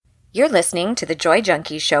You're listening to the Joy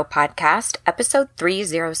Junkies Show podcast, episode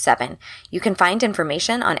 307. You can find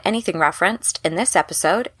information on anything referenced in this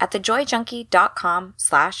episode at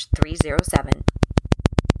thejoyjunkie.com/307.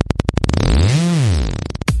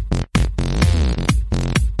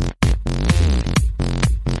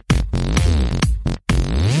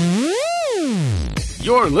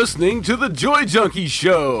 You're listening to the Joy Junkies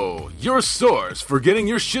Show, your source for getting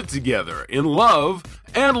your shit together in love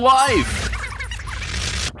and life.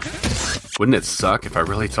 Wouldn't it suck if I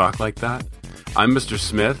really talked like that? I'm Mr.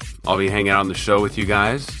 Smith. I'll be hanging out on the show with you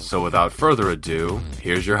guys. So without further ado,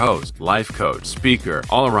 here's your host, life coach, speaker,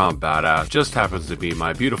 all-around badass, just happens to be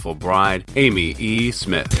my beautiful bride, Amy E.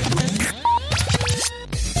 Smith.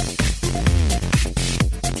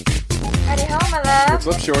 Howdy ho, my love. What's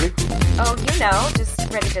up, shorty? Oh, you know, just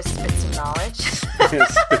ready to spit some knowledge.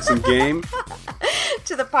 Spit some game?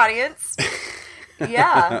 To the audience.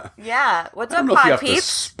 Yeah. What's up, I don't know if you pod have peeps? to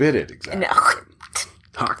spit it exactly. No.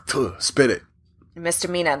 Spit it.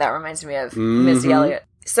 Misdemeanor. That reminds me of Missy Elliott.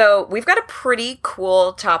 So we've got a pretty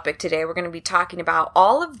cool topic today. We're going to be talking about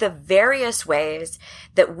all of the various ways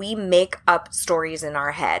that we make up stories in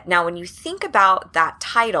our head. Now, when you think about that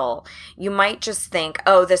title, you might just think,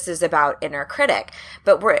 oh, this is about inner critic.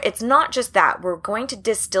 But it's not just that. We're going to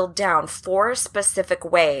distill down 4 specific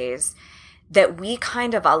ways that we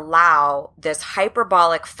kind of allow this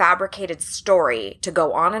hyperbolic, fabricated story to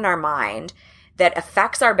go on in our mind that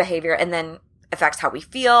affects our behavior and then affects how we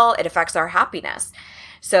feel. It affects our happiness.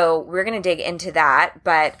 So we're going to dig into that.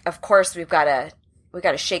 But of course, we got to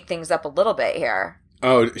shake things up a little bit here.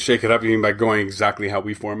 Oh, shake it up, you mean by going exactly how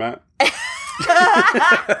we format?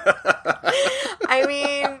 I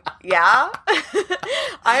mean, yeah.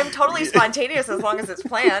 I am totally spontaneous as long as it's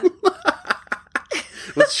planned.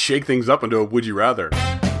 Let's shake things up into a would you rather.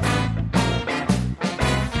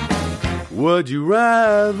 Would you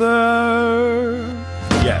rather?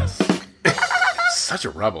 Yes. Such a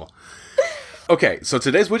rebel. Okay, so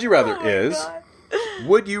today's would you rather is, God.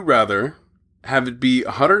 Would you rather have it be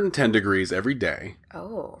 110 degrees every day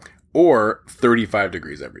or 35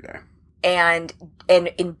 degrees every day? And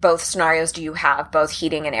in both scenarios, do you have both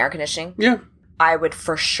heating and air conditioning? Yeah. I would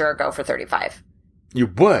for sure go for 35. You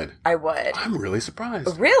would? I would. I'm really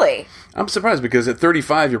surprised. Really? I'm surprised because at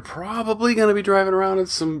 35, you're probably going to be driving around in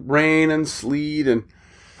some rain and sleet and,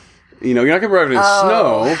 you're not going to be driving in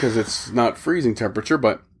snow because it's not freezing temperature,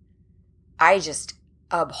 but... I just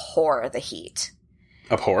abhor the heat.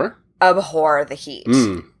 Abhor? Abhor the heat.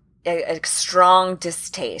 A strong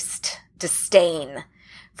disdain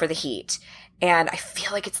for the heat. And I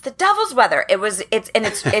feel like it's the devil's weather. It's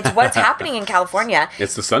what's happening in California.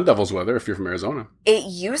 It's the sun devil's weather if you're from Arizona. It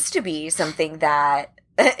used to be something that...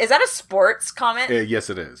 Is that a sports comment?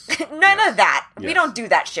 Yes, it is. None of that. Yes. We don't do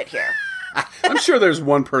that shit here. I'm sure there's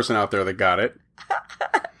one person out there that got it.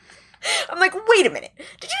 I'm like, wait a minute.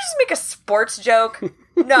 Did you just make a sports joke?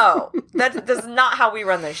 No, that's not how we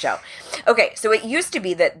run this show. Okay, so it used to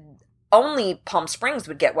be that only Palm Springs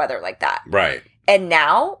would get weather like that. Right. And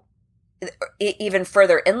now, even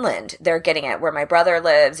further inland, they're getting it. Where my brother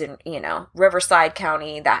lives in, Riverside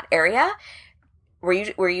County, that area.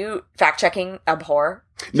 Were you fact checking abhor?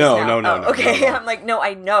 No. Okay, no. I'm like, no,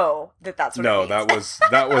 I know that's what. No, it means.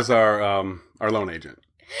 that was our loan agent.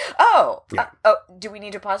 Oh, yeah. Do we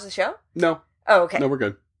need to pause the show? No. Oh, okay. No, we're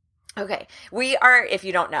good. Okay. We are, if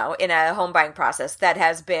you don't know, in a home buying process that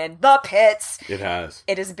has been the pits. It has.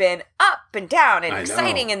 It has been up and down and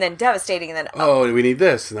exciting and then devastating and then we need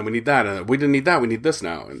this and then we need that and we didn't need that, we need this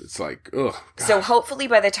now. And it's like, ugh. God. So hopefully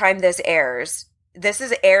by the time this airs, this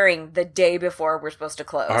is airing the day before we're supposed to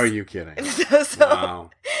close. Are you kidding?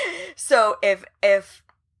 Wow. So if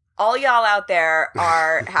all y'all out there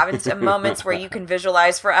are having some moments where you can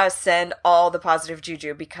visualize for us, send all the positive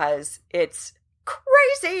juju because it's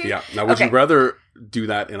crazy. Yeah. Now, would you rather do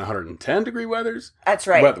that in 110 degree weathers? That's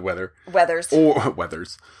right. Weathers.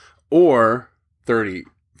 Or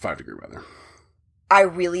 35 degree weather. I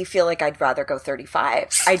really feel like I'd rather go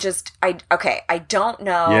 35. I don't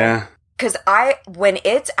know. Yeah. Because when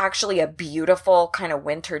it's actually a beautiful kind of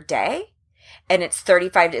winter day and it's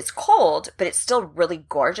 35, it's cold, but it's still really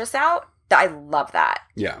gorgeous out. I love that.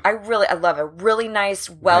 Yeah. I love a really nice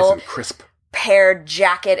and crisp paired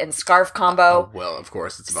jacket and scarf combo. Oh, well, of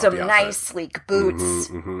course, it's about some the nice sleek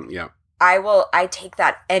boots. Yeah. I take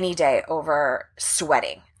that any day over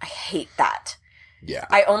sweating. I hate that. Yeah.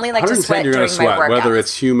 I only like to sweat you're during gonna sweat, my workouts. whether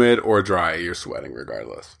it's humid or dry, you're sweating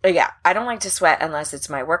regardless. Yeah. I don't like to sweat unless it's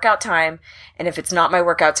my workout time. And if it's not my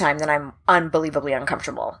workout time, then I'm unbelievably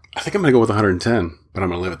uncomfortable. I think I'm going to go with 110, but I'm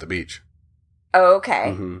going to live at the beach.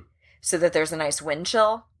 Okay. Mm-hmm. So that there's a nice wind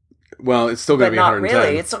chill? Well, it's still going to be 110. Not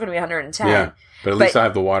really. It's still going to be 110. Yeah, but at least I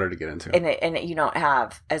have the water to get into. And you don't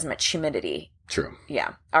have as much humidity. True.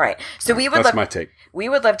 Yeah. All right. So that's my take. We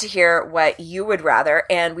would love to hear what you would rather,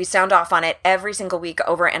 and we sound off on it every single week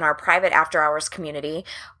over in our private after hours community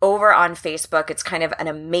over on Facebook. It's kind of an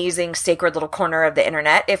amazing, sacred little corner of the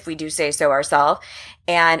internet, if we do say so ourselves,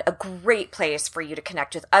 and a great place for you to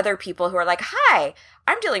connect with other people who are like, hi,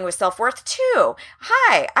 I'm dealing with self-worth too.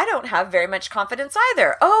 Hi, I don't have very much confidence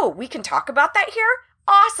either. Oh, we can talk about that here?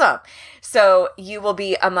 Awesome. So you will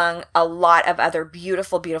be among a lot of other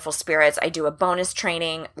beautiful, beautiful spirits. I do a bonus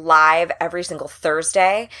training live every single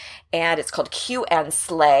Thursday, and it's called Q and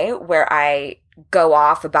Slay, where I go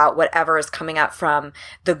off about whatever is coming up from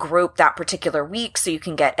the group that particular week so you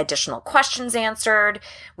can get additional questions answered.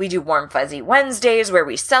 We do Warm Fuzzy Wednesdays where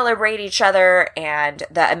we celebrate each other and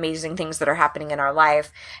the amazing things that are happening in our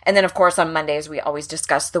life. And then, of course, on Mondays, we always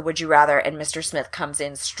discuss the Would You Rather, and Mr. Smith comes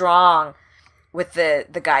in strong with the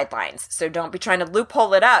guidelines. So don't be trying to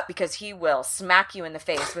loophole it up, because he will smack you in the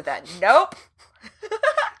face with that. Nope.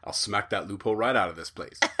 I'll smack that loophole right out of this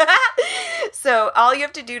place. So all you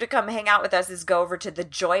have to do to come hang out with us is go over to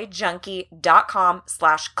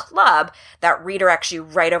thejoyjunkie.com/club. That redirects you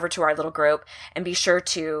right over to our little group. And be sure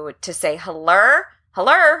to say hello.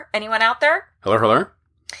 Hello. Anyone out there? Hello, hello.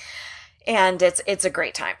 And it's a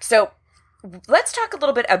great time. So let's talk a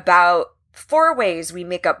little bit about 4 ways we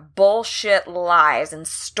make up bullshit lies and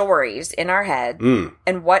stories in our head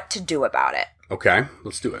and what to do about it. Okay,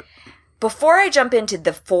 let's do it. Before I jump into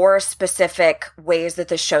the 4 specific ways that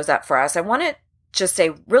this shows up for us, I want to just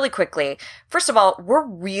say really quickly, first of all, we're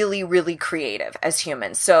really, really creative as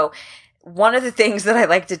humans. So one of the things that I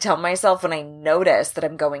like to tell myself when I notice that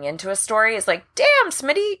I'm going into a story is like, damn,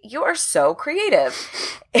 Smitty, you are so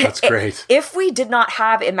creative. That's great. If we did not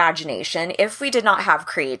have imagination, if we did not have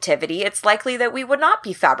creativity, it's likely that we would not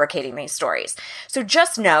be fabricating these stories. So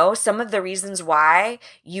just know some of the reasons why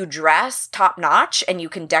you dress top notch and you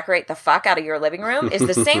can decorate the fuck out of your living room is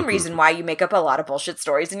the same reason why you make up a lot of bullshit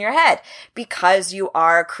stories in your head. Because you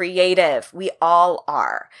are creative. We all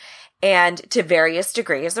are. And to various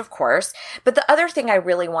degrees, of course. But the other thing I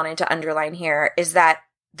really wanted to underline here is that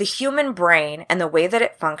the human brain and the way that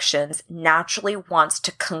it functions naturally wants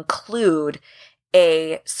to conclude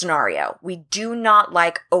a scenario. We do not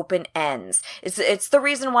like open ends. It's the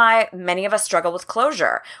reason why many of us struggle with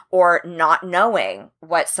closure, or not knowing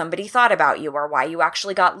what somebody thought about you, or why you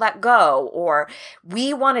actually got let go, or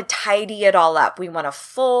we want to tidy it all up. We want a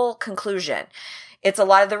full conclusion. It's a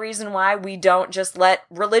lot of the reason why we don't just let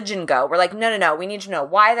religion go. We're like, no. We need to know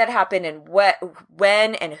why that happened and what,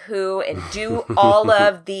 when, and who, and do all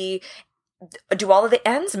of the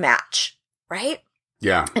ends match, right?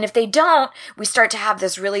 Yeah. And if they don't, we start to have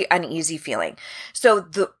this really uneasy feeling. So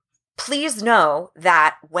please know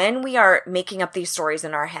that when we are making up these stories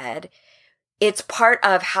in our head, it's part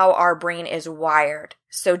of how our brain is wired.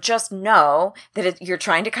 So just know that you're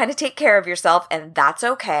trying to kind of take care of yourself, and that's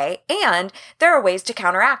okay. And there are ways to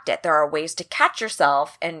counteract it. There are ways to catch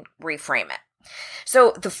yourself and reframe it.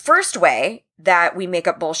 So the first way that we make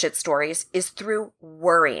up bullshit stories is through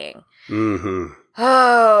worrying. Mm-hmm.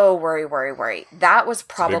 Oh, worry. That was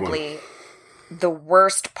probably the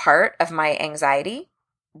worst part of my anxiety,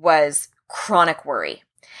 was chronic worry.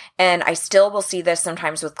 And I still will see this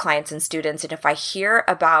sometimes with clients and students. And if I hear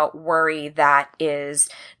about worry that is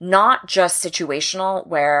not just situational,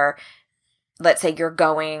 where let's say you're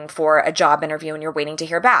going for a job interview and you're waiting to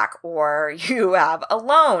hear back, or you have a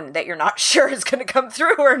loan that you're not sure is going to come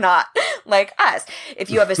through or not, like us.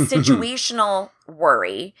 If you have a situational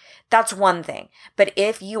worry, that's one thing. But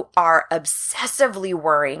if you are obsessively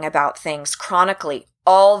worrying about things chronically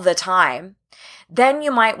all the time, then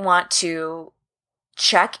you might want to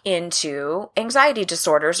check into anxiety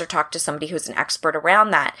disorders or talk to somebody who's an expert around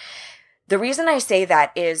that. The reason I say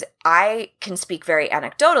that is I can speak very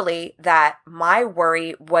anecdotally that my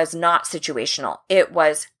worry was not situational. It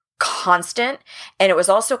was constant, and it was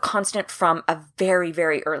also constant from a very,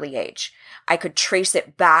 very early age. I could trace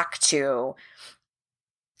it back to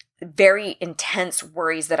very intense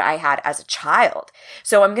worries that I had as a child.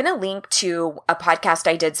 So I'm going to link to a podcast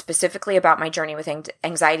I did specifically about my journey with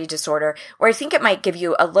anxiety disorder, where I think it might give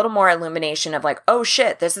you a little more illumination of like, oh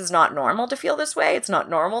shit, this is not normal to feel this way. It's not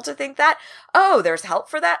normal to think that. Oh, there's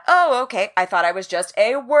help for that. Oh, okay. I thought I was just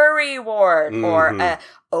a worry ward or a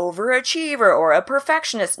overachiever or a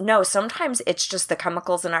perfectionist. No, sometimes it's just the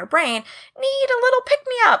chemicals in our brain need a little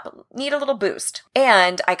pick-me-up, need a little boost.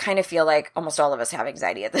 And I kind of feel like almost all of us have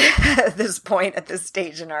anxiety at this point, at this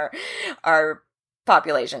stage in our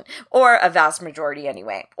population, or a vast majority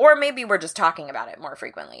anyway. Or maybe we're just talking about it more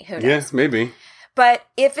frequently. Who knows? Yes, maybe. But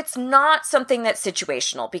if it's not something that's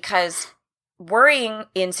situational, because worrying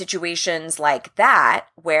in situations like that,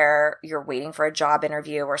 where you're waiting for a job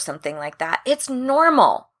interview or something like that, it's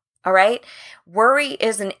normal. All right. Worry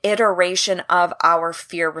is an iteration of our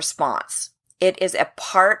fear response. It is a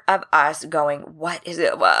part of us going, what is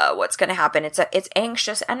it? Whoa, what's going to happen? It's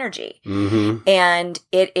anxious energy. Mm-hmm. And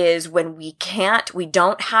it is when we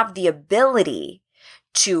don't have the ability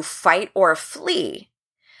to fight or flee.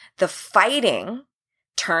 The fighting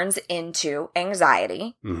turns into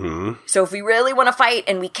anxiety. Mm-hmm. So if we really want to fight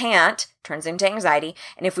and we can't, turns into anxiety.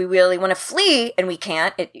 And if we really want to flee and we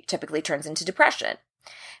can't, it typically turns into depression,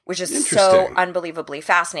 which is so unbelievably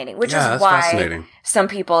fascinating, which is why some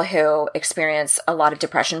people who experience a lot of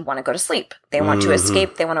depression want to go to sleep. They want to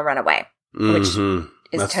escape. They want to run away, which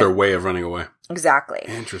that's their way of running away. Exactly.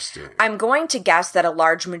 Interesting. I'm going to guess that a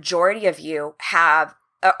large majority of you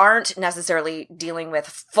aren't necessarily dealing with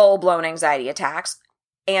full-blown anxiety attacks.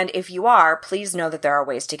 And if you are, please know that there are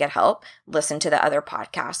ways to get help. Listen to the other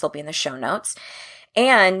podcasts. They'll be in the show notes.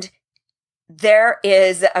 And there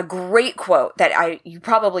is a great quote that you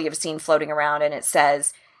probably have seen floating around, and it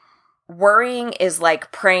says, worrying is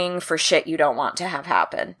like praying for shit you don't want to have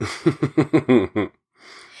happen.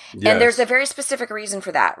 Yes. And there's a very specific reason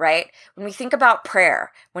for that, right? When we think about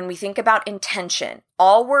prayer, when we think about intention,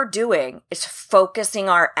 all we're doing is focusing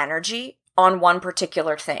our energy on one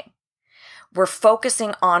particular thing. We're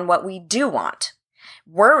focusing on what we do want.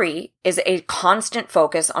 Worry is a constant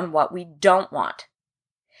focus on what we don't want.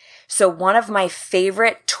 So one of my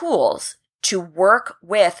favorite tools to work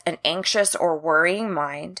with an anxious or worrying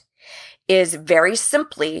mind is very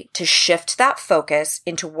simply to shift that focus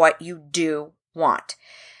into what you do want.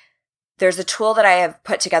 There's a tool that I have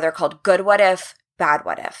put together called Good What If, Bad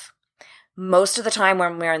What If. Most of the time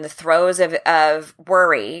when we're in the throes of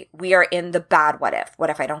worry, we are in the bad what if. What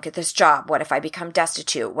if I don't get this job? What if I become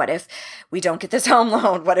destitute? What if we don't get this home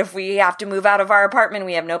loan? What if we have to move out of our apartment?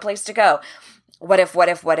 We have no place to go. What if, what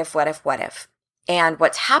if, what if, what if, what if? And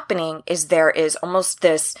what's happening is there is almost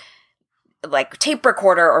this like tape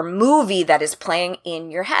recorder or movie that is playing in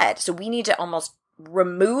your head. So we need to almost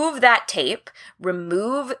remove that tape,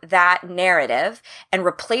 remove that narrative, and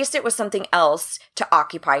replace it with something else to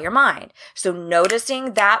occupy your mind. So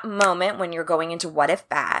noticing that moment when you're going into what if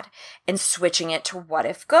bad and switching it to what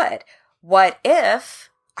if good. What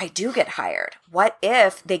if I do get hired? What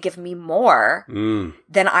if they give me more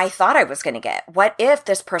than I thought I was going to get? What if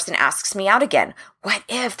this person asks me out again? What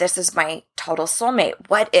if this is my total soulmate?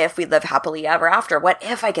 What if we live happily ever after? What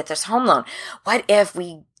if I get this home loan? What if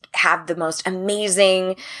we have the most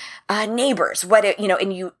amazing neighbors?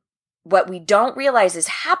 What we don't realize is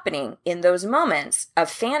happening in those moments of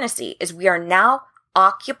fantasy is we are now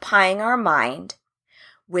occupying our mind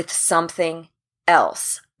with something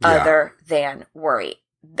else other than worry.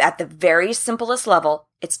 At the very simplest level,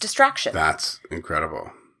 it's distraction. That's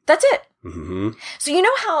incredible. That's it. Mm-hmm. So you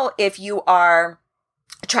know how if you are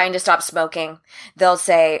trying to stop smoking, they'll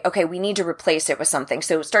say, okay, we need to replace it with something.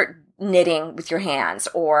 So start knitting with your hands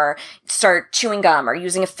or start chewing gum or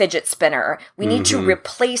using a fidget spinner. We need to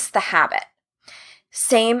replace the habit.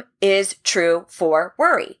 Same is true for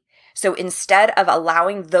worry. So instead of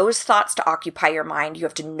allowing those thoughts to occupy your mind, you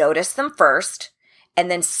have to notice them first and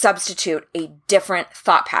then substitute a different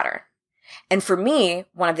thought pattern. And for me,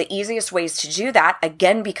 one of the easiest ways to do that,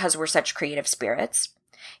 again, because we're such creative spirits,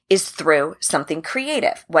 is through something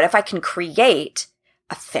creative. What if I can create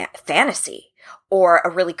a fantasy or a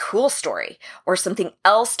really cool story or something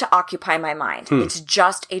else to occupy my mind? It's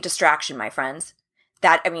just a distraction, my friends.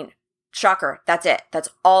 Shocker, that's it. That's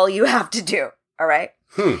all you have to do. All right?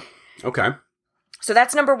 Okay. So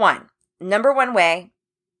that's number one. Number one way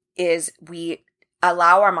is we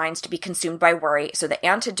allow our minds to be consumed by worry. So the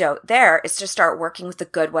antidote there is to start working with the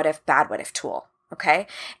good what if, bad what if tool. Okay?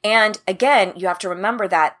 And again, you have to remember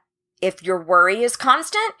that if your worry is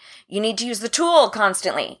constant, you need to use the tool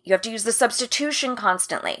constantly. You have to use the substitution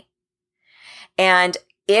constantly. And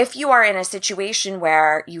if you are in a situation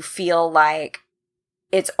where you feel like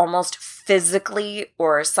it's almost physically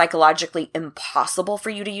or psychologically impossible for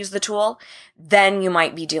you to use the tool, then you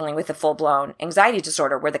might be dealing with a full-blown anxiety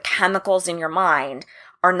disorder where the chemicals in your mind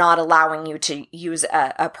are not allowing you to use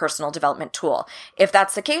a personal development tool. If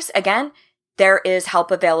that's the case, again, there is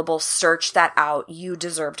help available. Search that out. You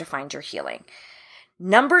deserve to find your healing.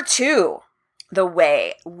 Number two, the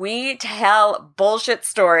way we tell bullshit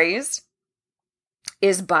stories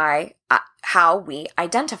is by how we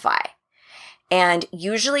identify. And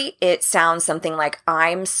usually it sounds something like,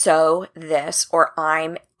 I'm so this or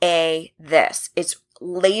I'm a this. It's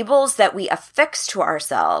labels that we affix to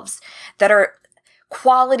ourselves that are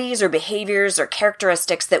qualities or behaviors or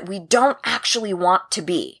characteristics that we don't actually want to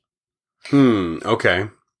be. Okay.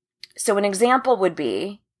 So an example would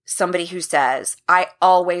be somebody who says, I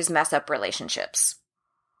always mess up relationships.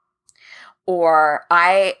 Or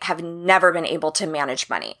I have never been able to manage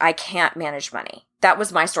money. I can't manage money. That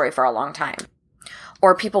was my story for a long time.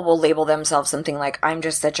 Or people will label themselves something like, I'm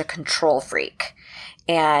just such a control freak.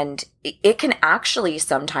 And it can actually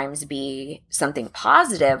sometimes be something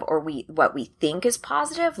positive, or what we think is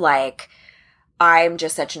positive, like, I'm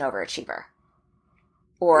just such an overachiever.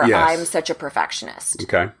 Or I'm such a perfectionist.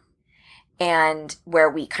 Okay. And where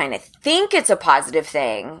we kind of think it's a positive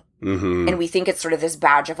thing, and we think it's sort of this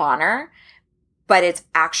badge of honor, but it's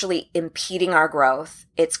actually impeding our growth.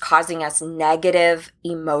 It's causing us negative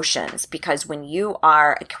emotions, because when you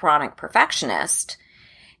are a chronic perfectionist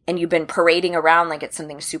and you've been parading around like it's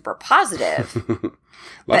something super positive. A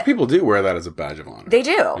lot of people do wear that as a badge of honor. They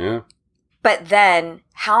do. Yeah. But then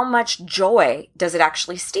how much joy does it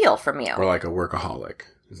actually steal from you? Or like a workaholic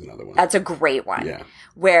is another one. That's a great one. Yeah.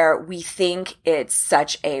 Where we think it's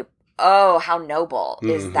such a, oh, how noble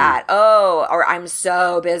is that? Oh, or I'm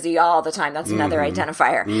so busy all the time. That's another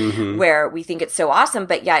identifier where we think it's so awesome,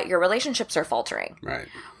 but yet your relationships are faltering. Right.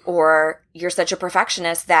 Or you're such a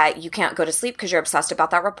perfectionist that you can't go to sleep because you're obsessed about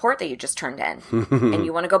that report that you just turned in. And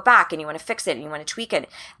you want to go back and you want to fix it and you want to tweak it.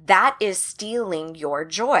 That is stealing your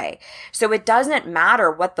joy. So it doesn't matter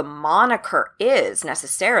what the moniker is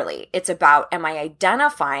necessarily. It's about, am I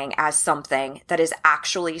identifying as something that is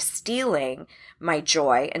actually stealing my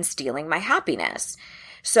joy and stealing my happiness?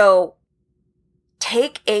 So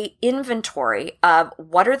take a inventory of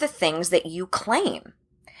what are the things that you claim.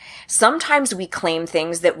 Sometimes we claim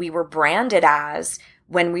things that we were branded as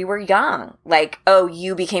when we were young, like, oh,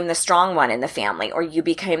 you became the strong one in the family, or you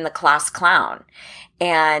became the class clown.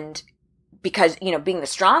 And because, being the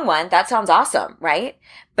strong one, that sounds awesome, right?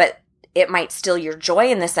 But it might steal your joy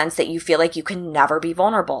in the sense that you feel like you can never be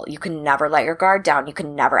vulnerable. You can never let your guard down. You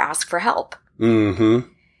can never ask for help. In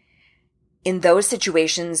those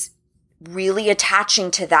situations, really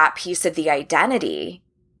attaching to that piece of the identity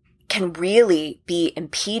can really be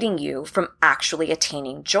impeding you from actually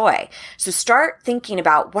attaining joy. So start thinking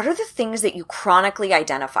about, what are the things that you chronically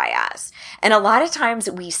identify as? And a lot of times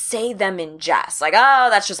we say them in jest, like, oh,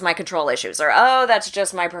 that's just my control issues, or oh, that's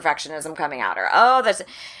just my perfectionism coming out, or oh, that's...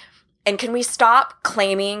 And can we stop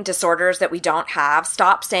claiming disorders that we don't have?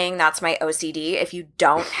 Stop saying that's my OCD if you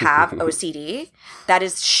don't have OCD. That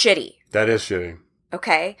is shitty. That is shitty.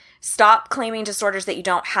 Okay? Stop claiming disorders that you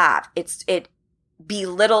don't have. It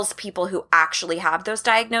belittles people who actually have those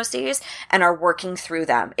diagnoses and are working through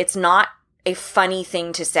them. It's not a funny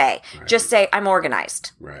thing to say. Right. Just say, I'm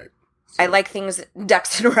organized. Right. So I like things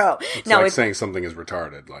ducks in a row. It's now, like saying something is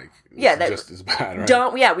retarded. Like, yeah, it's just as bad,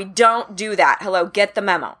 right? We don't do that. Hello, get the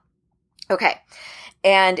memo. Okay.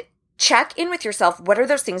 And check in with yourself. What are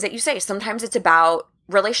those things that you say? Sometimes it's about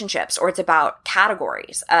relationships, or it's about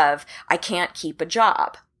categories of, I can't keep a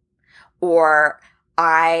job, or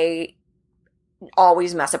I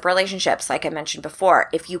always mess up relationships, like I mentioned before.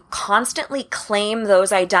 If you constantly claim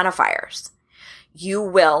those identifiers, you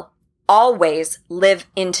will always live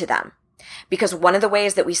into them. Because one of the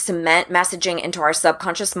ways that we cement messaging into our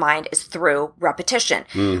subconscious mind is through repetition.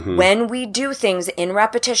 When we do things in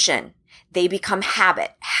repetition, they become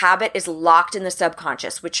habit. Habit is locked in the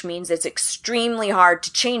subconscious, which means it's extremely hard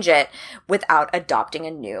to change it without adopting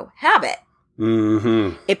a new habit.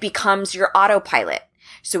 It becomes your autopilot.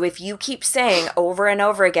 So if you keep saying over and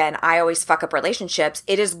over again, I always fuck up relationships,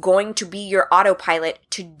 it is going to be your autopilot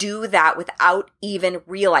to do that without even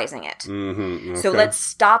realizing it. Okay. So let's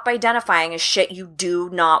stop identifying as shit you do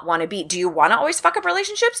not want to be. Do you want to always fuck up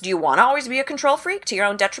relationships? Do you want to always be a control freak to your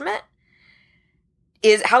own detriment?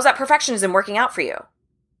 How's that perfectionism working out for you?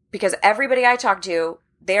 Because everybody I talk to,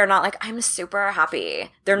 they are not like, I'm super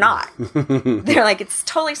happy. They're not. They're like, it's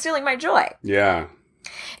totally stealing my joy. Yeah.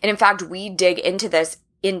 And in fact, we dig into this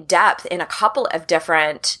in depth in a couple of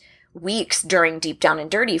different weeks during Deep Down and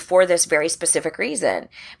Dirty for this very specific reason.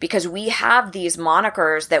 Because we have these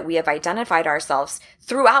monikers that we have identified ourselves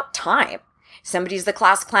throughout time. Somebody's the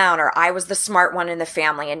class clown, or I was the smart one in the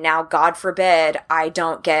family, and now, God forbid, I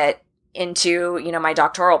don't get into, my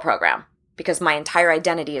doctoral program because my entire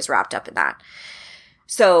identity is wrapped up in that.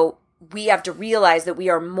 So we have to realize that we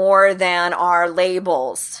are more than our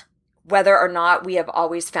labels, whether or not we have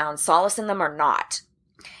always found solace in them or not.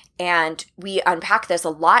 And we unpack this a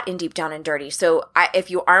lot in Deep Down and Dirty. So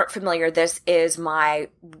if you aren't familiar, this is my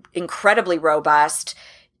incredibly robust,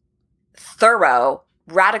 thorough,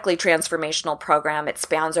 radically transformational program. It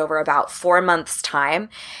spans over about 4 months' time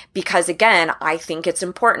because, again, I think it's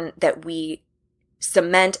important that we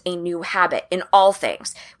cement a new habit in all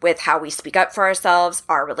things, with how we speak up for ourselves,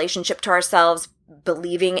 our relationship to ourselves,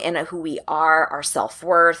 believing in who we are, our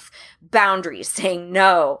self-worth, boundaries, saying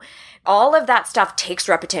no. All of that stuff takes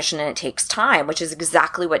repetition and it takes time, which is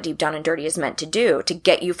exactly what Deep Down and Dirty is meant to do, to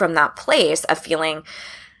get you from that place of feeling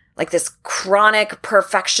like this chronic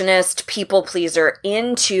perfectionist people pleaser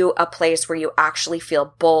into a place where you actually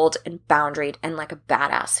feel bold and boundaried and like a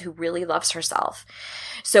badass who really loves herself.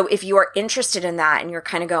 So if you are interested in that and you're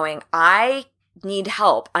kind of going, I need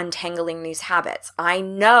help untangling these habits. I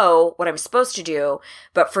know what I'm supposed to do,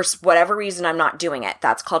 but for whatever reason, I'm not doing it.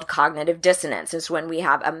 That's called cognitive dissonance. Is when we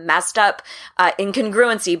have a messed up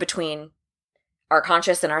incongruency between our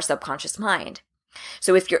conscious and our subconscious mind.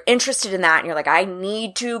 So if you're interested in that and you're like, I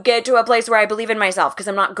need to get to a place where I believe in myself because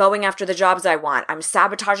I'm not going after the jobs I want. I'm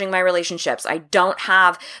sabotaging my relationships. I don't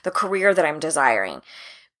have the career that I'm desiring.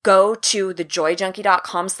 Go to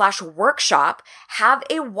thejoyjunkie.com/workshop, have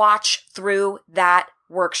a watch through that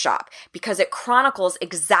workshop because it chronicles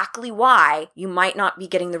exactly why you might not be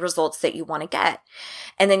getting the results that you want to get.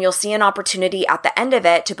 And then you'll see an opportunity at the end of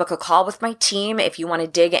it to book a call with my team if you want to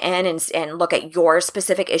dig in and look at your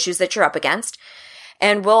specific issues that you're up against.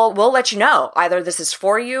 And we'll let you know either this is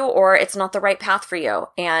for you or it's not the right path for you.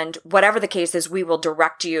 And whatever the case is, we will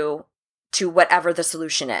direct you to whatever the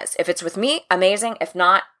solution is. If it's with me, amazing. If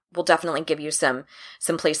not, we'll definitely give you some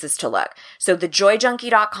places to look. So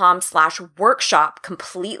thejoyjunkie.com/workshop,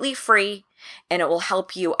 completely free, and it will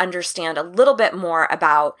help you understand a little bit more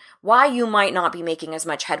about why you might not be making as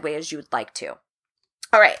much headway as you would like to.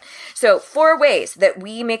 All right. So 4 ways that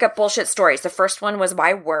we make up bullshit stories. The first one was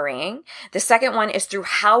by worrying. The second one is through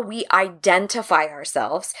how we identify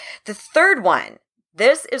ourselves. The third one,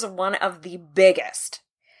 this is one of the biggest.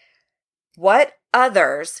 What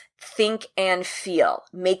others think and feel.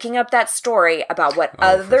 Making up that story about what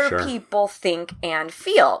other people think and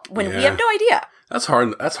feel when we have no idea. That's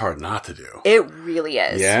hard. That's hard not to do. It really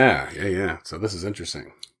is. Yeah. So this is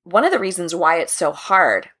interesting. One of the reasons why it's so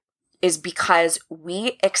hard is because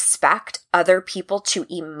we expect other people to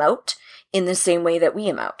emote in the same way that we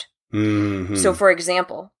emote. Mm-hmm. So for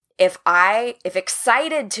example, if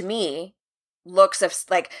excited to me looks of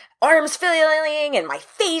like arms flailing and my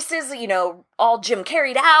face is, all Jim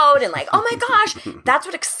carried out and like, oh my gosh, that's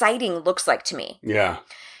what exciting looks like to me. Yeah.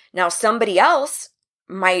 Now somebody else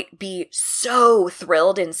might be so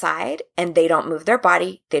thrilled inside and they don't move their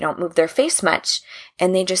body, they don't move their face much,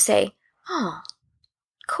 and they just say, oh,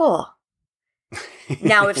 cool.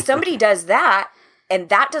 Now, if somebody does that and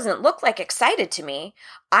that doesn't look like excited to me,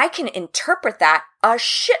 I can interpret that a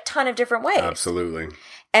shit ton of different ways. Absolutely.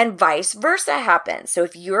 And vice versa happens. So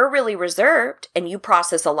if you're really reserved and you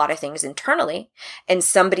process a lot of things internally and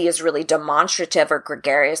somebody is really demonstrative or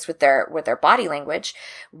gregarious with their body language,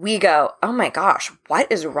 we go, oh my gosh, what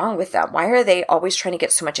is wrong with them? Why are they always trying to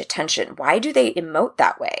get so much attention? Why do they emote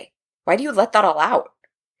that way? Why do you let that all out?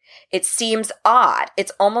 It seems odd.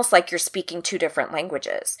 It's almost like you're speaking 2 different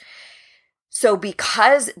languages. So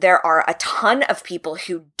because there are a ton of people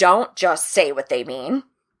who don't just say what they mean,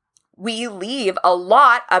 we leave a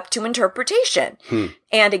lot up to interpretation.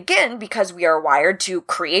 And again, because we are wired to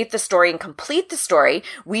create the story and complete the story,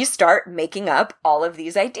 we start making up all of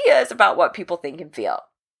these ideas about what people think and feel.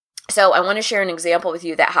 So I want to share an example with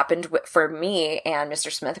you that happened for me and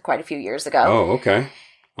Mr. Smith quite a few years ago. Oh, okay.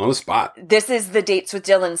 On the spot. This is the Dates with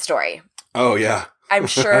Dylan story. Oh, yeah. I'm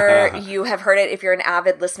sure you have heard it if you're an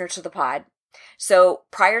avid listener to the pod. So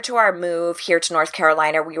prior to our move here to North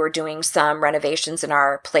Carolina, we were doing some renovations in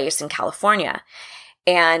our place in California.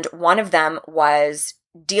 And one of them was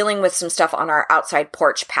dealing with some stuff on our outside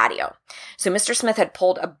porch patio. So Mr. Smith had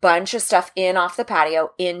pulled a bunch of stuff in off the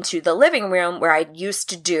patio into the living room where I used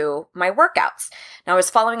to do my workouts. Now I was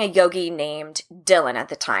following a yogi named Dylan at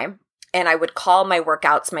the time, and I would call my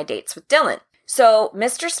workouts my Dates with Dylan. So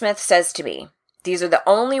Mr. Smith says to me, these are the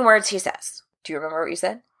only words he says. Do you remember what you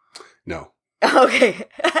said? No. Okay.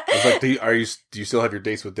 I was like, do you still have your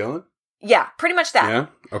dates with Dylan? Yeah, pretty much that. Yeah?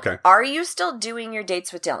 Okay. Are you still doing your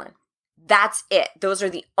dates with Dylan? That's it. Those are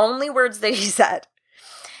the only words that he said.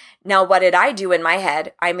 Now, what did I do in my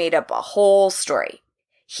head? I made up a whole story.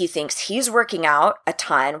 He thinks he's working out a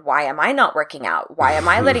ton. Why am I not working out? Why am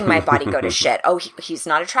I letting my body go to shit? Oh, he's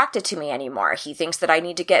not attracted to me anymore. He thinks that I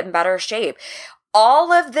need to get in better shape.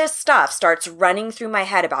 All of this stuff starts running through my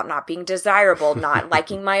head about not being desirable, not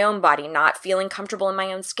liking my own body, not feeling comfortable in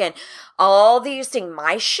my own skin. All these things,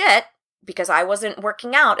 my shit, because I wasn't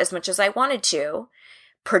working out as much as I wanted to,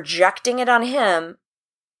 projecting it on him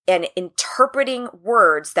and interpreting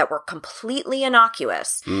words that were completely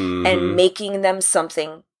innocuous and making them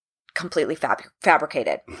something completely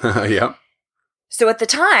fabricated. Yep. So at the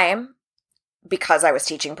time, because I was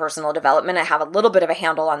teaching personal development, I have a little bit of a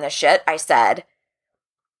handle on this shit. I said,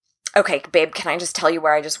 okay, babe, can I just tell you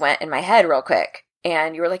where I just went in my head real quick?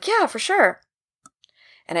 And you were like, yeah, for sure.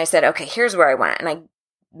 And I said, okay, here's where I went. And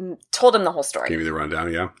I told him the whole story. Give me the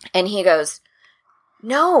rundown, yeah. And he goes,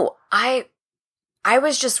 no, I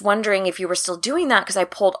was just wondering if you were still doing that because I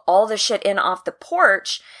pulled all the shit in off the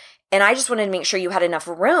porch and I just wanted to make sure you had enough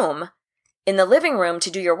room in the living room to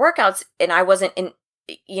do your workouts and I wasn't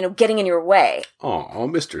getting in your way. Oh,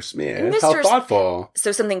 Mr. Smith, how thoughtful.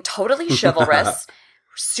 So something totally chivalrous,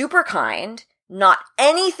 super kind, not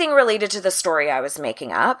anything related to the story I was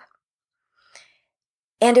making up.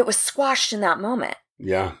 And it was squashed in that moment.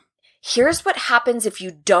 Yeah. Here's what happens if you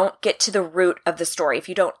don't get to the root of the story. If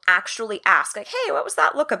you don't actually ask, like, hey, what was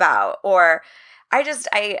that look about? Or I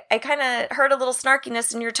kind of heard a little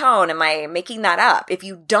snarkiness in your tone. Am I making that up? If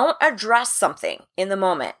you don't address something in the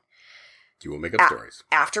moment, you will make up stories.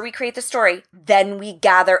 After we create the story, then we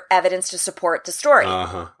gather evidence to support the story.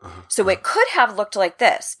 So it could have looked like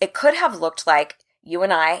this. It could have looked like you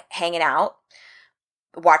and I hanging out,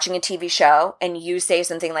 watching a TV show, and you say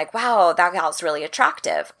something like, wow, that gal's really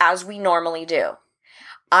attractive, as we normally do.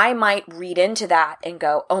 I might read into that and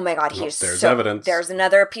go, oh my God, there's evidence. There's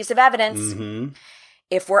another piece of evidence. Mm-hmm.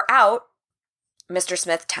 If we're out, Mr.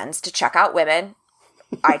 Smith tends to check out women.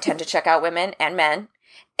 I tend to check out women and men.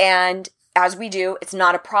 And as we do, it's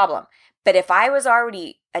not a problem. But if I was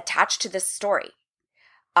already attached to this story,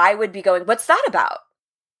 I would be going, what's that about?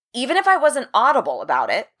 Even if I wasn't audible about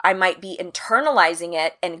it, I might be internalizing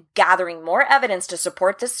it and gathering more evidence to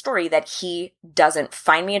support this story that he doesn't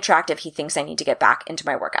find me attractive. He thinks I need to get back into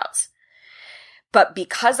my workouts. But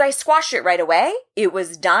because I squashed it right away, it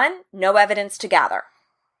was done, no evidence to gather.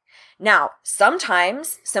 Now,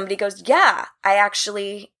 sometimes somebody goes, yeah,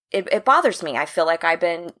 it bothers me. I feel like I've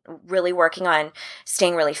been really working on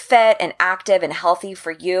staying really fit and active and healthy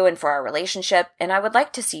for you and for our relationship. And I would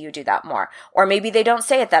like to see you do that more. Or maybe they don't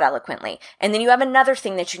say it that eloquently. And then you have another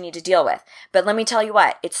thing that you need to deal with. But let me tell you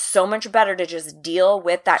what, it's so much better to just deal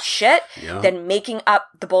with that shit than making up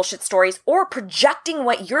the bullshit stories or projecting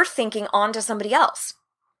what you're thinking onto somebody else.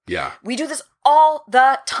 Yeah. We do this all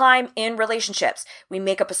the time in relationships. We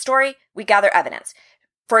make up a story, we gather evidence.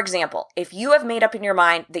 For example, if you have made up in your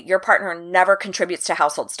mind that your partner never contributes to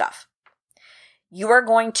household stuff, you are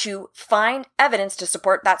going to find evidence to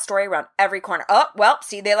support that story around every corner. Oh, well,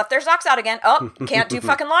 see, they left their socks out again. Oh, can't do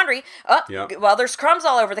fucking laundry. Oh, well, there's crumbs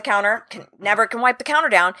all over the counter. Never can wipe the counter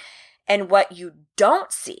down. And what you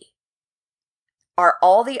don't see are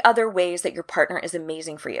all the other ways that your partner is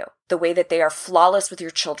amazing for you. The way that they are flawless with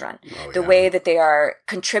your children. The way that they are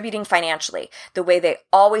contributing financially. The way they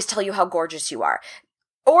always tell you how gorgeous you are.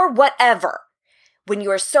 Or whatever. When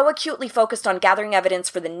you are so acutely focused on gathering evidence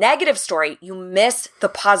for the negative story, you miss the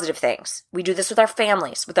positive things. We do this with our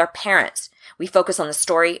families, with our parents. We focus on the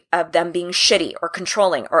story of them being shitty or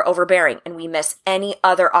controlling or overbearing, and we miss any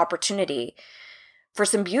other opportunity for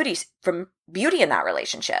some beauty in that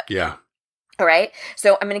relationship. Yeah. All right?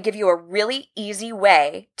 So I'm going to give you a really easy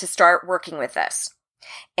way to start working with this.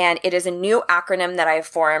 And it is a new acronym that I have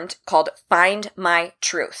formed called Find My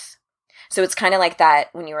Truth. So it's kind of like that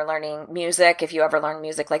when you were learning music, if you ever learn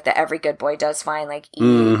music, like the Every Good Boy Does Fine, like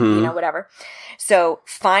E, whatever. So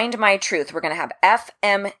Find My Truth. We're going to have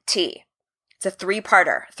FMT. It's a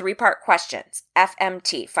three-part questions.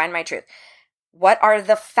 FMT, Find My Truth. What are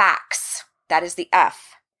the facts? That is the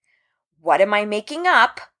F. What am I making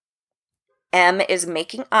up? M is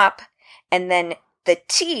making up. And then the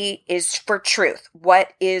T is for truth.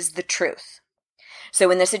 What is the truth? So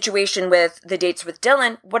in the situation with the dates with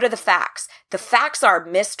Dylan, what are the facts? The facts are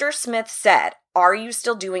Mr. Smith said, are you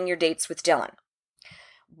still doing your dates with Dylan?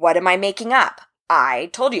 What am I making up? I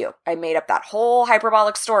told you, I made up that whole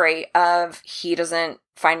hyperbolic story of he doesn't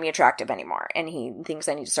find me attractive anymore and he thinks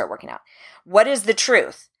I need to start working out. What is the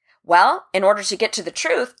truth? Well, in order to get to the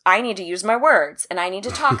truth, I need to use my words and I need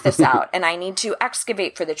to talk this out and I need to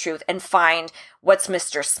excavate for the truth and find what's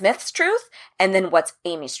Mr. Smith's truth and then what's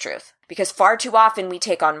Amy's truth. Because far too often we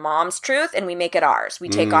take on mom's truth and we make it ours. We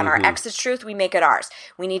take on our ex's truth, we make it ours.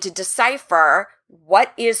 We need to decipher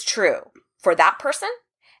what is true for that person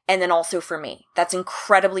and then also for me. That's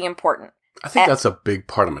incredibly important. I think that's a big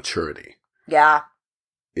part of maturity. Yeah.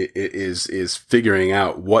 It is figuring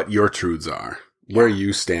out what your truths are. Where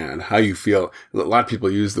you stand, how you feel. A lot of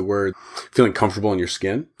people use the word feeling comfortable in your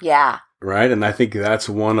skin. Yeah. Right? And I think that's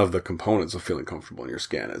one of the components of feeling comfortable in your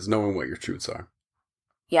skin is knowing what your truths are.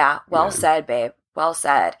 Yeah. Well said, babe. Well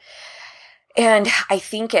said. And I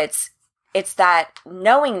think it's that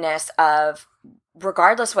knowingness of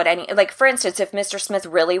regardless what like, for instance, if Mr. Smith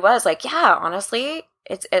really was like, yeah, honestly,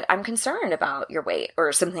 I'm concerned about your weight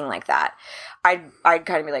or something like that, I'd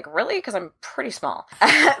kind of be like, really? Because I'm pretty small.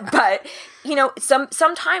 But,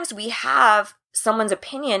 sometimes we have someone's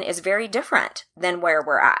opinion is very different than where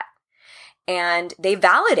we're at. And they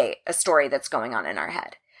validate a story that's going on in our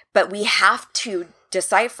head. But we have to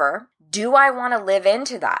decipher, do I want to live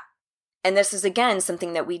into that? And this is, again,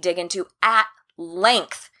 something that we dig into at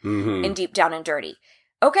length in Deep Down and Dirty.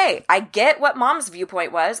 Okay, I get what mom's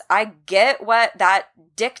viewpoint was. I get what that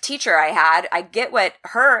dick teacher I had. I get what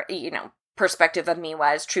her, perspective of me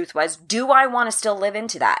was, truth was. Do I want to still live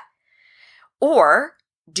into that? Or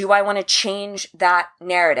do I want to change that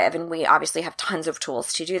narrative? And we obviously have tons of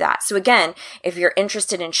tools to do that. So again, if you're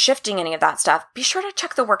interested in shifting any of that stuff, be sure to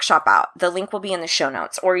check the workshop out. The link will be in the show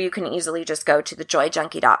notes, or you can easily just go to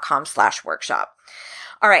thejoyjunkie.com/workshop.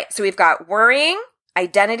 All right. So we've got worrying,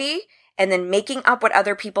 identity, and then making up what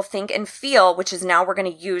other people think and feel, which is now we're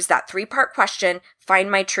going to use that 3-part question,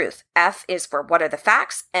 find my truth. F is for what are the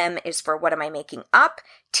facts. M is for what am I making up.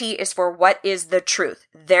 T is for what is the truth,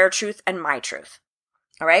 their truth and my truth.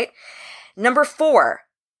 All right. Number 4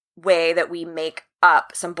 way that we make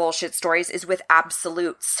up some bullshit stories is with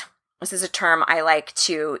absolutes. This is a term I like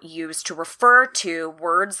to use to refer to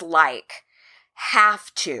words like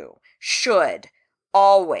have to, should,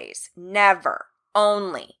 always, never,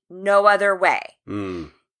 only, no other way.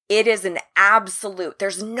 It is an absolute.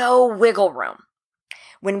 There's no wiggle room.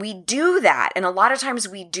 When we do that, and a lot of times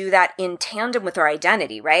we do that in tandem with our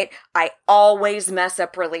identity, right? I always mess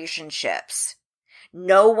up relationships.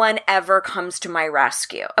 No one ever comes to my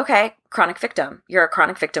rescue. Okay, chronic victim. You're a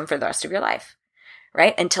chronic victim for the rest of your life,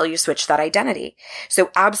 right? Until you switch that identity. So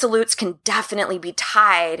absolutes can definitely be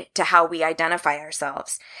tied to how we identify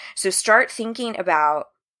ourselves. So start thinking about,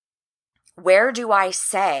 where do I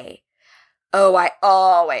say, oh, I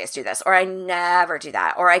always do this, or I never do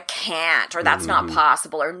that, or I can't, or that's not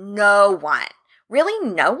possible, or no one. Really,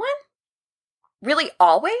 no one? Really,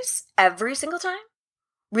 always? Every single time?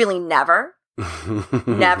 Really, never?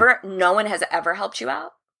 Never? No one has ever helped you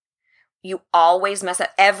out? You always mess up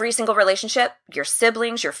every single relationship, your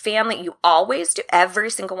siblings, your family, you always do, every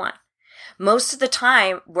single one. Most of the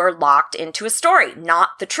time, we're locked into a story,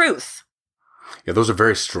 not the truth. Yeah, those are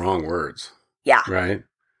very strong words. Yeah. Right?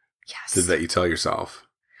 Yes. That you tell yourself.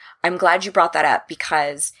 I'm glad you brought that up,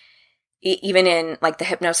 because even in like the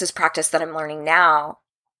hypnosis practice that I'm learning now,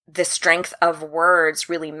 the strength of words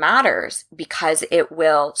really matters, because it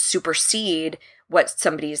will supersede what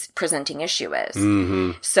somebody's presenting issue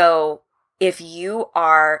is. So if you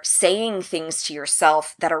are saying things to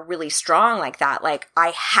yourself that are really strong like that, like, I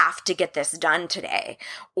have to get this done today,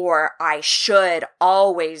 or I should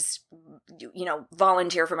always,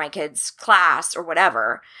 volunteer for my kids' class or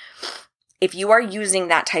whatever. If you are using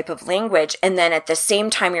that type of language, and then at the same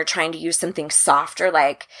time you're trying to use something softer,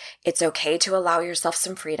 like, it's okay to allow yourself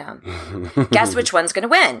some freedom. Guess which one's going to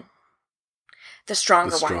win? The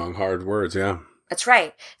stronger one. Strong, hard words, yeah. That's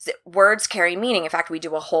right. Words carry meaning. In fact, we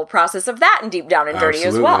do a whole process of that in Deep Down and Dirty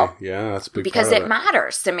as well. Yeah, that's a big because part of it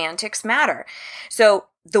matters. Semantics matter. So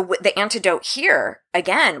the antidote here,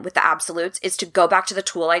 again, with the absolutes, is to go back to the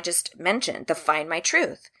tool I just mentioned, the find my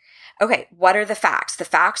truth. Okay, what are the facts? The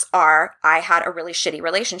facts are, I had a really shitty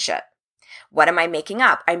relationship. What am I making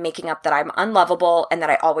up? I'm making up that I'm unlovable and that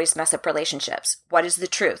I always mess up relationships. What is the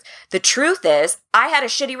truth? The truth is, I had a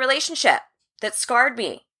shitty relationship that scarred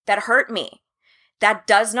me, that hurt me. That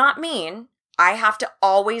does not mean I have to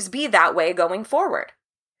always be that way going forward.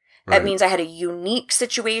 Right. That means I had a unique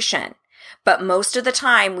situation. But most of the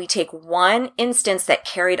time, we take one instance that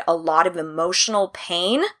carried a lot of emotional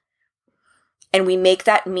pain, and we make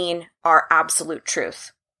that mean our absolute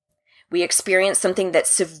truth. We experience something that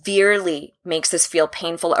severely makes us feel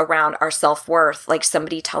painful around our self-worth, like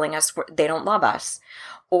somebody telling us they don't love us,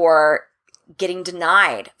 or getting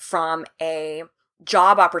denied from a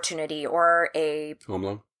job opportunity, or a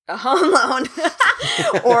home loan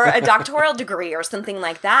or a doctoral degree or something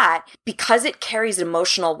like that. Because it carries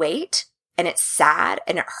emotional weight and it's sad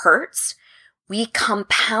and it hurts, we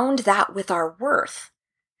compound that with our worth.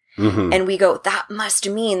 And we go, that must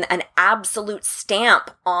mean an absolute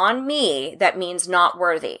stamp on me that means not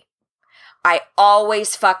worthy. I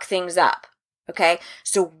always fuck things up. Okay.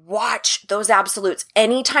 So watch those absolutes.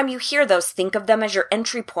 Anytime you hear those, think of them as your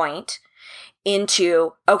entry point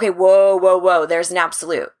into, okay, whoa, there's an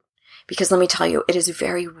absolute. Because let me tell you, it is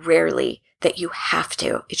very rarely that you have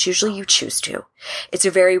to. It's usually you choose to. It's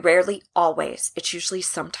a very rarely always. It's usually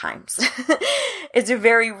sometimes. It's a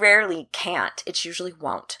very rarely can't. It's usually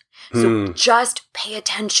won't. So just pay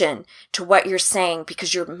attention to what you're saying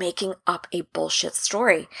because you're making up a bullshit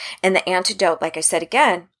story. And the antidote, like I said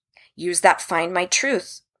again, use that Find My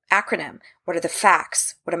Truth acronym. What are the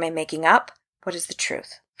facts? What am I making up? What is the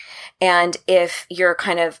truth? And if you're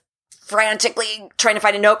kind of frantically trying to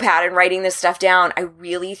find a notepad and writing this stuff down, I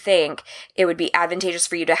really think it would be advantageous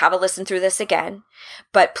for you to have a listen through this again.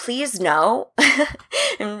 But please know,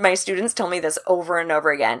 and my students tell me this over and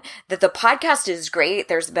over again, that the podcast is great.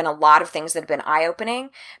 There's been a lot of things that have been eye-opening,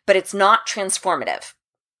 but it's not transformative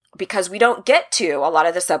because we don't get to a lot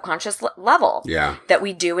of the subconscious level that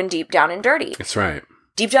we do in Deep Down and Dirty. That's right.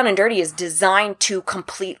 Deep Down and Dirty is designed to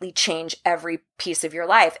completely change every piece of your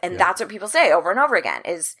life. And that's what people say over and over again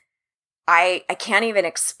is, I can't even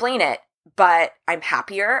explain it, but I'm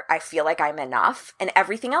happier. I feel like I'm enough and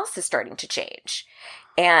everything else is starting to change.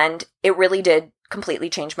 And it really did completely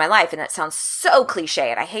change my life. And that sounds so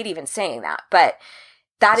cliche and I hate even saying that, but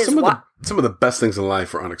that is what some of the best things in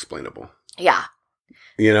life are unexplainable. Yeah.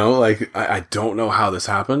 You know, like I don't know how this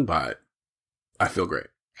happened, but I feel great.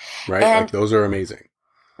 Right? And like those are amazing.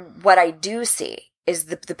 What I do see is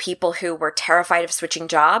the people who were terrified of switching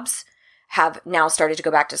jobs have now started to go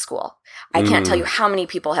back to school. I can't tell you how many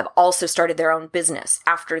people have also started their own business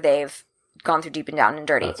after they've gone through Deep and Down and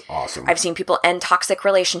Dirty. That's awesome. I've seen people end toxic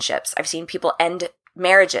relationships. I've seen people end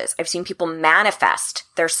marriages. I've seen people manifest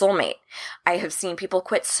their soulmate. I have seen people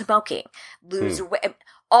quit smoking, lose weight,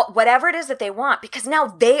 whatever it is that they want, because now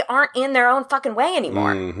they aren't in their own fucking way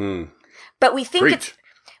anymore. But we think it's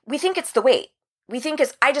the weight. We think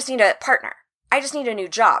it's, I just need a partner. I just need a new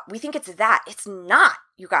job. We think it's that. It's not,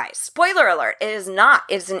 you guys. Spoiler alert. It is not.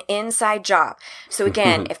 It is an inside job. So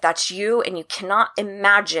again, if that's you and you cannot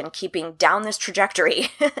imagine keeping down this trajectory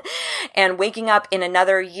and waking up in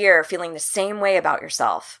another year feeling the same way about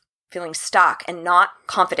yourself, feeling stuck and not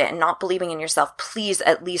confident and not believing in yourself, please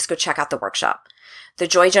at least go check out the workshop.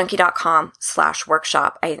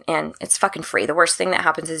 thejoyjunkie.com/workshop. And it's fucking free. The worst thing that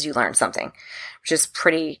happens is you learn something, which is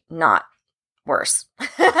pretty not worse.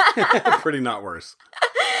 Pretty not worse.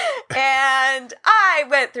 And I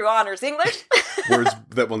went through honors English. Words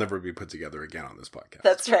that will never be put together again on this podcast.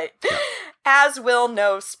 That's right. Yeah. As will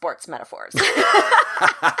no sports metaphors. You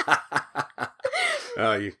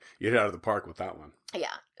hit out of the park with that one.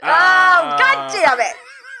 Yeah. Oh, God damn it.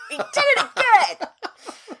 He did it again.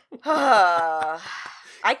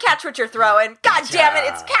 I catch what you're throwing. God damn it,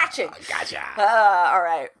 it's catching. Gotcha. All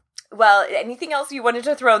right. Well, anything else you wanted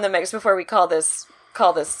to throw in the mix before we call this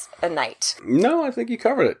a night? No, I think you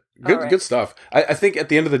covered it. Good stuff. I think at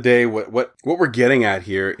the end of the day, what we're getting at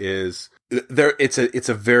here is it's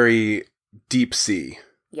a very deep sea.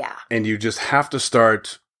 Yeah. And you just have to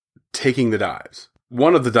start taking the dives.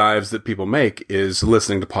 One of the dives that people make is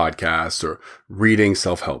listening to podcasts or reading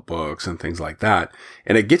self-help books and things like that.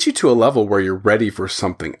 And it gets you to a level where you're ready for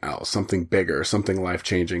something else, something bigger, something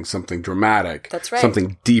life-changing, something dramatic. That's right.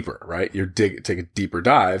 Something deeper, right? Take a deeper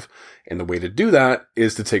dive. And the way to do that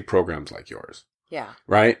is to take programs like yours. Yeah.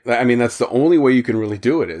 Right? I mean, that's the only way you can really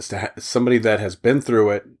do it is to have somebody that has been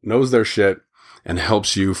through it, knows their shit, and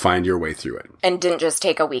helps you find your way through it. And didn't just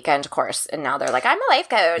take a weekend course and now they're like, I'm a life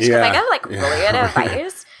coach because I got really good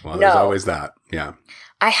advice. Well, there's always that. Yeah.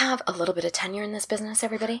 I have a little bit of tenure in this business,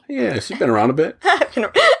 everybody. Yes, you've been around a bit. A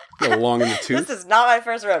little long in the tooth. This is not my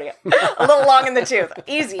first rodeo. A little long in the tooth.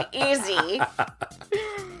 Easy.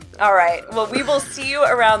 All right. Well, we will see you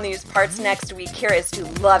around these parts next week. Here is to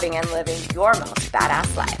loving and living your most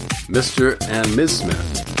badass life. Mr. and Ms.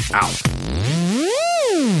 Smith, out.